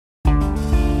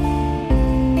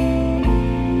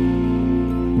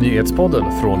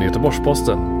Nyhetspodden från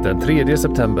Nyhetspodden den 3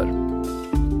 september.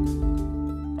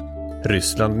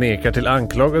 Ryssland nekar till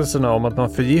anklagelserna om att man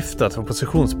förgiftat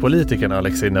oppositionspolitikern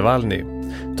Alexej Navalny.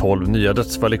 12 nya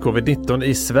dödsfall i covid-19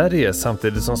 i Sverige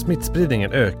samtidigt som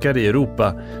smittspridningen ökar i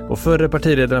Europa. Och förre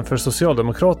partiledaren för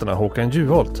Socialdemokraterna Håkan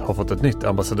Juholt har fått ett nytt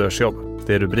ambassadörsjobb.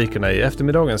 Det är rubrikerna i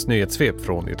eftermiddagens nyhetssvep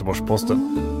från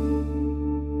Nyhetspodden.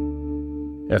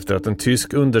 Efter att en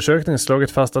tysk undersökning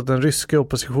slagit fast att den ryska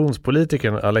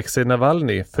oppositionspolitikern Alexej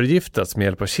Navalny förgiftats med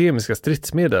hjälp av kemiska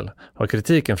stridsmedel har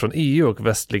kritiken från EU och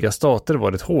västliga stater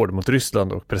varit hård mot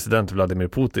Ryssland och president Vladimir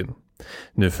Putin.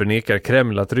 Nu förnekar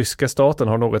Kreml att ryska staten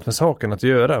har något med saken att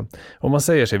göra och man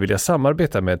säger sig vilja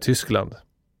samarbeta med Tyskland.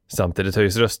 Samtidigt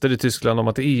höjs röster i Tyskland om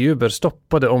att EU bör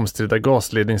stoppa det omstridda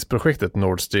gasledningsprojektet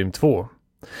Nord Stream 2.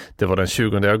 Det var den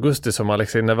 20 augusti som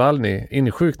Alexej Navalny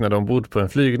insjuknade ombord på en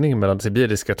flygning mellan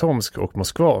sibiriska Tomsk och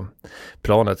Moskva.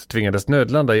 Planet tvingades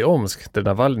nödlanda i Omsk där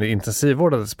Navalny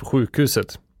intensivvårdades på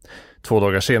sjukhuset. 2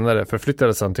 dagar senare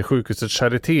förflyttades han till sjukhuset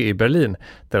Charité i Berlin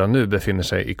där han nu befinner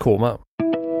sig i koma.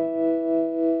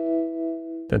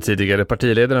 Den tidigare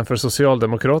partiledaren för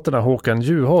Socialdemokraterna Håkan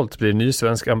Juholt blir ny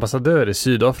svensk ambassadör i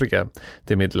Sydafrika,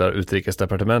 det meddelar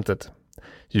utrikesdepartementet.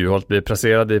 Juholt blir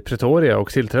placerad i Pretoria och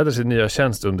tillträder sin nya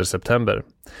tjänst under september.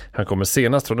 Han kommer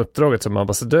senast från uppdraget som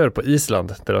ambassadör på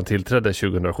Island där han tillträdde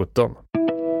 2017.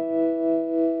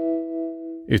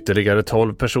 Ytterligare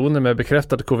 12 personer med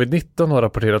bekräftad covid-19 har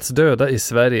rapporterats döda i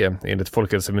Sverige enligt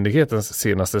Folkhälsomyndighetens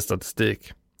senaste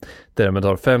statistik. Därmed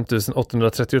har 5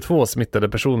 832 smittade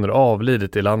personer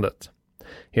avlidit i landet.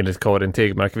 Enligt Karin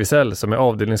Tegmark-Wisell som är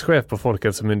avdelningschef på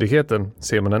Folkhälsomyndigheten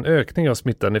ser man en ökning av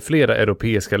smittan i flera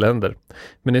europeiska länder.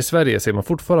 Men i Sverige ser man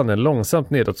fortfarande en långsamt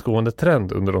nedåtgående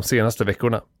trend under de senaste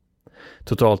veckorna.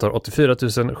 Totalt har 84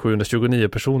 729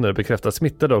 personer bekräftat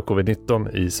smittade av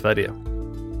covid-19 i Sverige.